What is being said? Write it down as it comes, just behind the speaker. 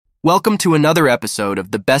Welcome to another episode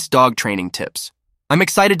of the Best Dog Training Tips. I'm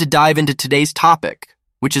excited to dive into today's topic,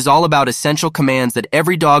 which is all about essential commands that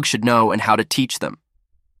every dog should know and how to teach them.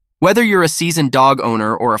 Whether you're a seasoned dog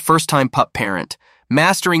owner or a first-time pup parent,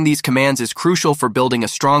 mastering these commands is crucial for building a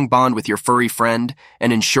strong bond with your furry friend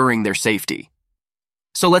and ensuring their safety.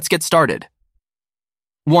 So let's get started.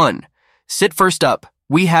 1. Sit first up.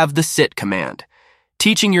 We have the sit command.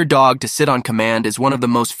 Teaching your dog to sit on command is one of the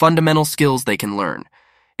most fundamental skills they can learn.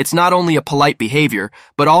 It's not only a polite behavior,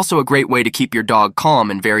 but also a great way to keep your dog calm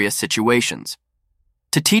in various situations.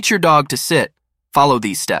 To teach your dog to sit, follow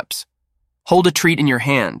these steps. Hold a treat in your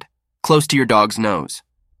hand, close to your dog's nose.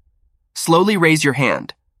 Slowly raise your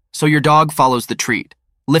hand, so your dog follows the treat,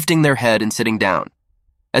 lifting their head and sitting down.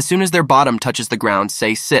 As soon as their bottom touches the ground,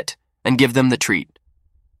 say sit, and give them the treat.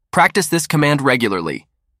 Practice this command regularly,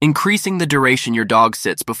 increasing the duration your dog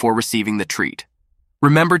sits before receiving the treat.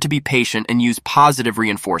 Remember to be patient and use positive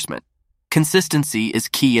reinforcement. Consistency is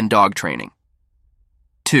key in dog training.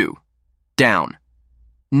 2. Down.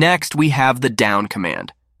 Next, we have the down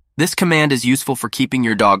command. This command is useful for keeping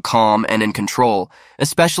your dog calm and in control,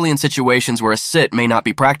 especially in situations where a sit may not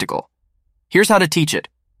be practical. Here's how to teach it.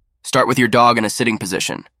 Start with your dog in a sitting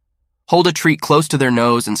position. Hold a treat close to their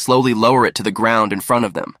nose and slowly lower it to the ground in front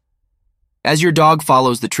of them. As your dog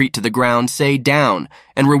follows the treat to the ground, say down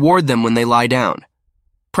and reward them when they lie down.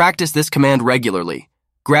 Practice this command regularly,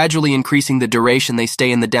 gradually increasing the duration they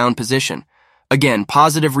stay in the down position. Again,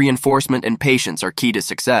 positive reinforcement and patience are key to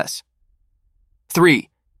success. 3.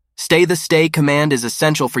 Stay the stay command is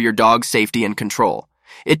essential for your dog's safety and control.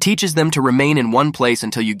 It teaches them to remain in one place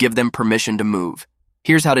until you give them permission to move.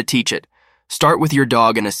 Here's how to teach it. Start with your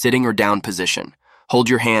dog in a sitting or down position. Hold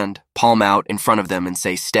your hand, palm out, in front of them and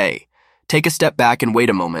say stay. Take a step back and wait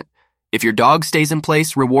a moment. If your dog stays in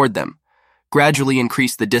place, reward them. Gradually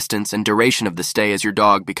increase the distance and duration of the stay as your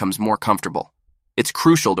dog becomes more comfortable. It's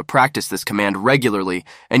crucial to practice this command regularly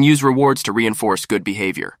and use rewards to reinforce good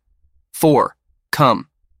behavior. 4. Come.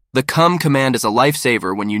 The come command is a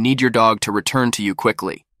lifesaver when you need your dog to return to you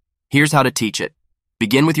quickly. Here's how to teach it.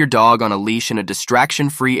 Begin with your dog on a leash in a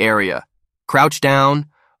distraction-free area. Crouch down,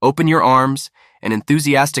 open your arms, and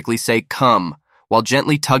enthusiastically say come while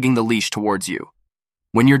gently tugging the leash towards you.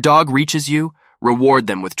 When your dog reaches you, reward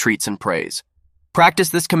them with treats and praise. Practice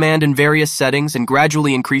this command in various settings and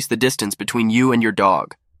gradually increase the distance between you and your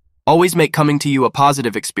dog. Always make coming to you a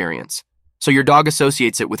positive experience, so your dog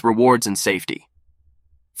associates it with rewards and safety.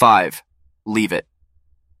 5. Leave it.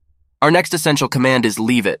 Our next essential command is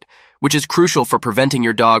leave it, which is crucial for preventing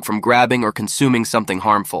your dog from grabbing or consuming something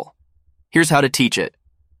harmful. Here's how to teach it.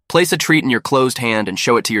 Place a treat in your closed hand and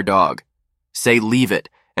show it to your dog. Say leave it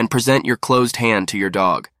and present your closed hand to your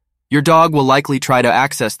dog. Your dog will likely try to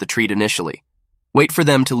access the treat initially. Wait for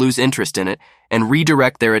them to lose interest in it and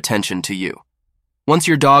redirect their attention to you. Once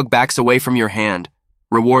your dog backs away from your hand,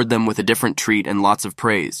 reward them with a different treat and lots of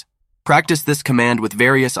praise. Practice this command with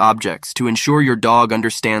various objects to ensure your dog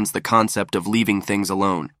understands the concept of leaving things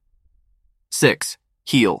alone. 6.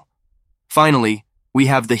 Heel. Finally, we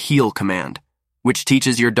have the heel command, which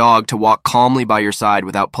teaches your dog to walk calmly by your side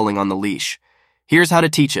without pulling on the leash. Here's how to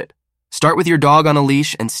teach it. Start with your dog on a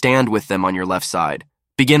leash and stand with them on your left side.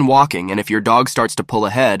 Begin walking, and if your dog starts to pull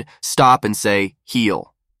ahead, stop and say,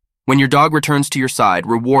 heel. When your dog returns to your side,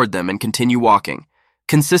 reward them and continue walking.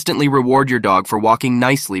 Consistently reward your dog for walking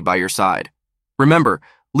nicely by your side. Remember,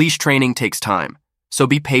 leash training takes time, so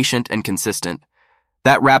be patient and consistent.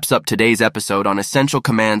 That wraps up today's episode on essential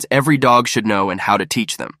commands every dog should know and how to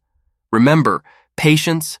teach them. Remember,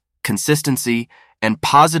 patience, consistency, and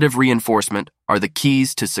positive reinforcement are the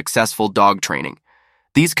keys to successful dog training.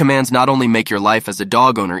 These commands not only make your life as a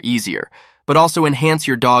dog owner easier, but also enhance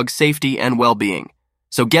your dog's safety and well-being.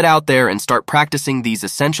 So get out there and start practicing these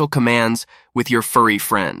essential commands with your furry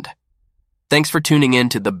friend. Thanks for tuning in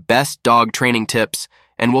to the best dog training tips,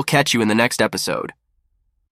 and we'll catch you in the next episode.